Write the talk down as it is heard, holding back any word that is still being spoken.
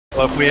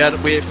Well, if we had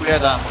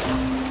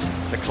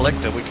the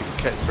collector, we could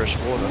catch fresh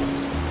water.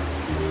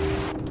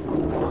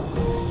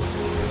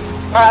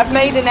 Alright, I've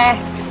made an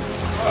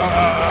X.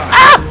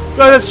 Ah!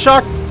 No, that's a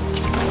shark!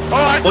 Oh,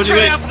 I just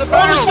ran out for the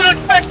barrels! Oh,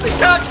 the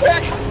shark's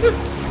back!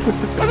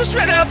 I just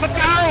ran out for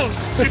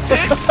barrels! You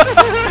dicks!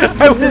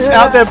 I was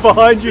out there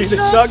behind you, the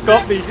shark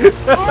got me!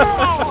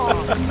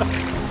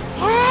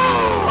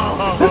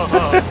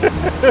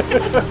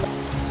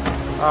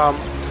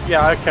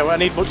 Yeah, okay, well I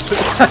need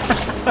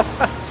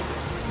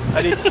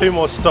I need 2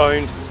 more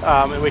stone,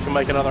 and we can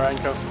make another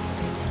anchor.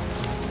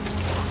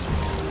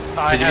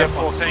 I have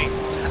 14.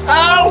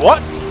 Ow!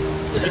 What?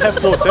 You have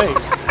 14?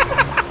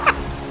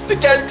 The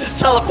game just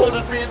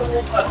teleported me in the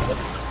water.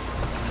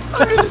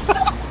 I'm in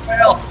the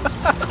well.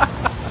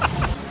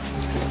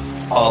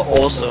 Oh,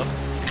 awesome.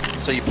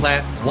 So you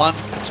plant 1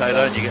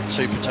 potato and you get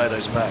 2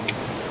 potatoes back.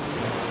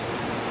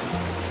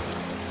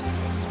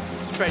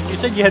 Trent, you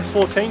said you had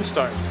 14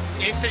 stone.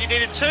 You said you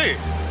needed 2.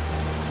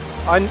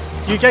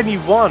 You gave me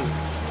 1.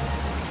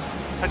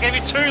 I gave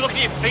you 2, look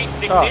at your feet,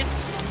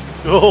 dickheads.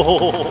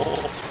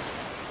 Oh.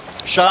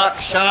 Shark,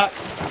 shark.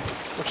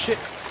 Oh shit.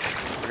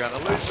 We're gonna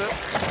lose it.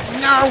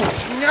 No!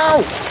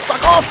 No!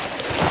 Fuck off!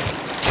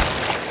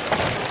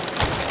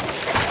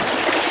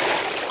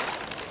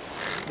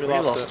 We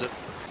lost it.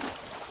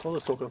 Well,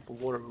 let's talk about the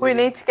water. We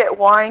need to get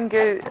vine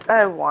goo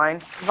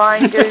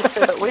so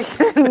that we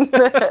can...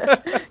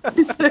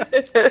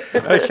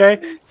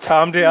 Okay,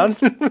 calm down.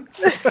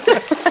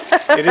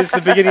 It is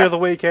the beginning of the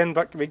weekend,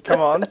 but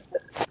come on.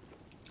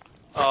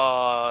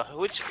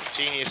 Which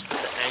genius put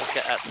the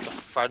anchor at the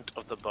front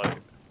of the boat?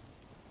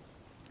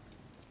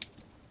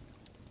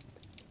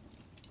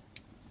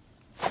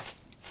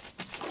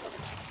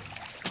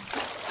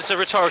 It's a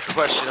rhetorical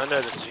question, I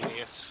know the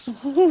genius.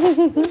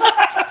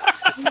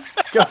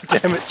 God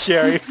damn it,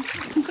 Cherry.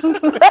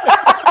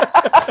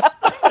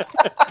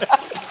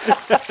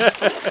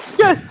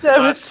 God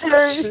damn it,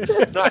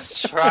 Cherry.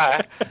 Nice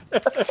try.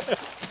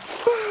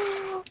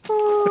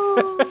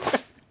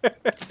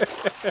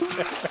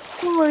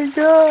 Oh my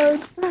god.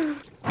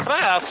 Can I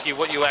ask you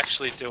what you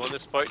actually do on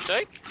this boat,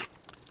 Jake?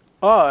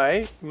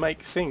 I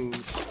make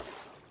things.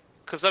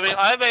 Because, I mean,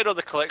 I made all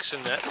the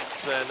collection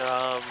nets, and,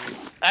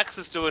 Axe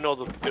is doing all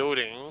the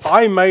building.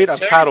 I made a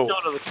paddle.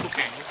 Cherry's doing all the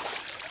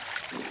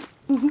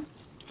cooking.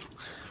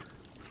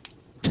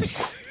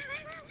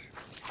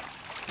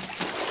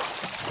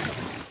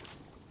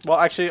 Well,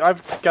 actually,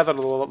 I've gathered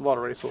a lot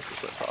of resources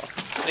so far.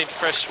 I need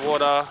fresh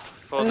water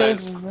for I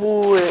those. need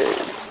wood.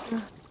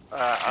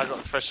 I got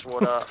fresh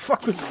water. What the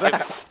fuck was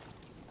that?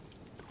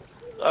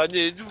 I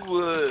need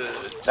wood.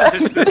 Oh,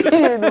 there's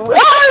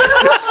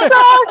a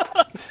shark!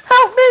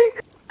 Help me!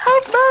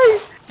 Help me!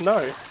 No.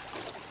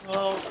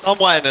 Well, I'm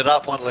weighing it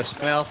up. 1 less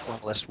mouth, 1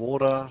 less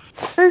water.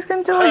 Who's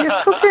gonna do all your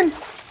cooking?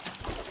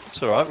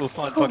 It's alright, we'll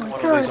find fucking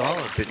one of these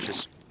island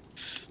bitches.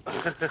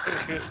 With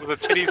the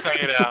titties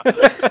hanging out.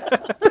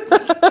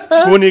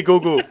 Goonie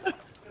Google.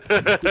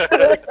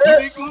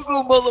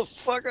 Google,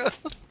 motherfucker!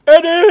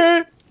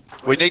 Eddie!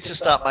 We need to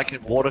start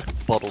making water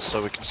bottles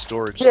so we can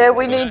storage. Yeah,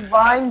 we need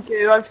vine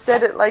goo. I've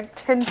said it like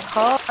 10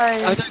 times.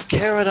 I don't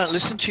care, I don't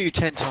listen to you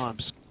 10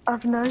 times.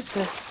 I've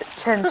noticed it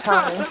 10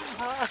 times.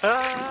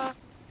 Ah!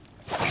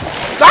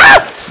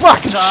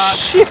 Fucking Shark.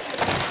 shit!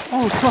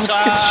 Oh god, it's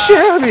getting shit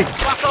out of me!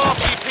 Fuck off,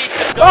 you piece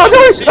of Oh,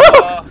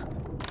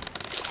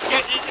 no!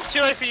 It's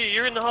too late for you,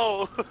 you're in the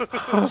hole.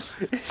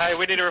 Hey,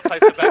 we need to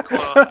replace the back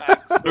corner.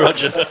 Axe.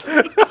 Roger.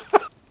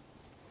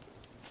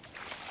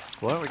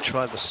 Why don't we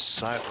try the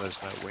sail?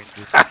 There's no wind.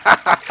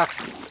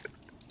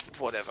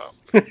 Whatever.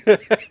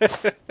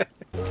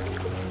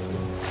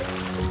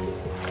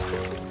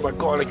 We're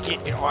gonna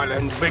get the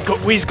island.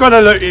 We's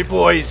gonna loot it,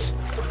 boys!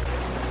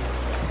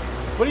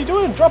 What are you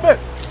doing? Drop it!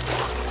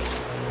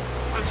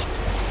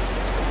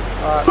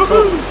 Alright,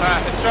 cool.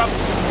 Alright, it's dropped.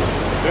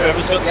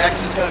 Whoever's got the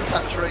axe is going to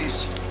cut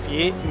trees.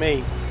 Yeah,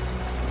 me.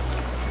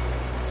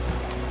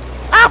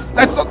 Ah!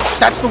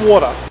 That's the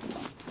water.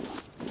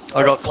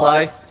 I got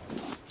clay.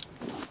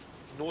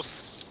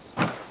 Nice.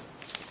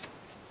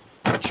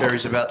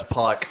 Cherry's about to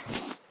pike.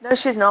 No,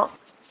 she's not.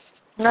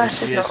 No, Yes,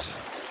 she's she not. is.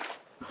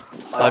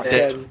 I'm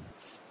dead.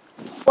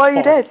 Why are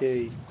you dead?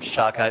 Okay.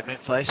 Shark ate me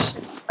face.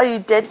 Are you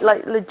dead,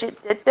 like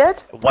legit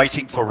dead?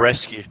 Waiting for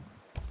rescue.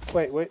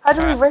 Wait. How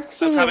do we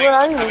rescue you? Where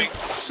are you?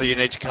 So you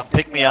need to come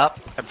pick me up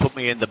and put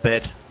me in the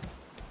bed.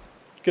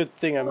 Good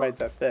thing I made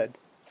that bed.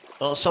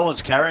 Oh,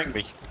 someone's carrying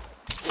me.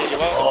 Yeah, you're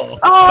welcome.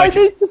 Oh, I I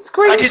need to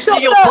screenshot can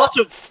see your that.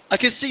 bottom! I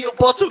can see your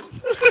bottom!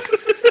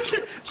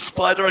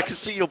 Spider, I can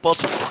see your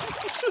bottom.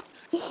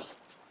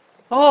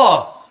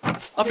 Oh!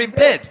 I'm in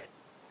bed!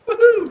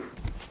 Woohoo!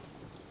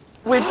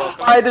 With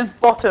Spider's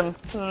bottom.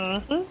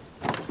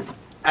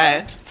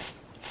 And...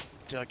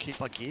 did I keep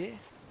my gear?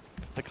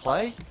 The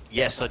clay?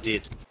 Yes, I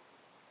did.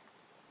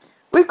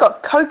 We've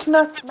got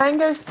coconuts,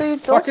 mango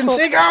seeds, all Fucking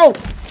sorts. seagull!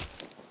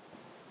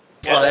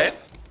 Clay?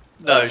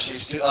 No,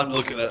 I'm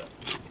looking at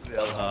the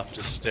other half,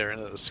 just staring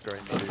at the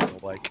screen, not even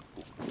awake.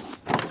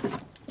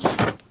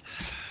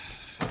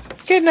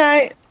 Good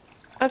night.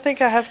 I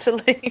think I have to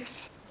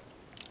leave.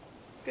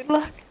 Good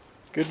luck.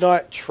 Good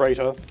night,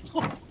 traitor.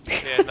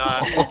 Yeah, no.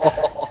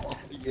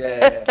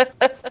 Yeah.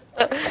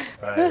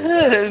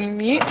 Right.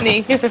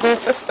 Mutiny.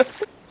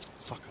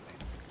 Fuck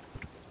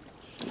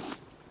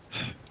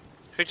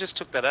Who just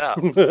took that out?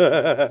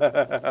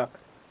 Yeah,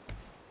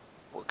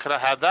 Could I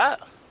have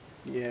that?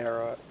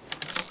 right.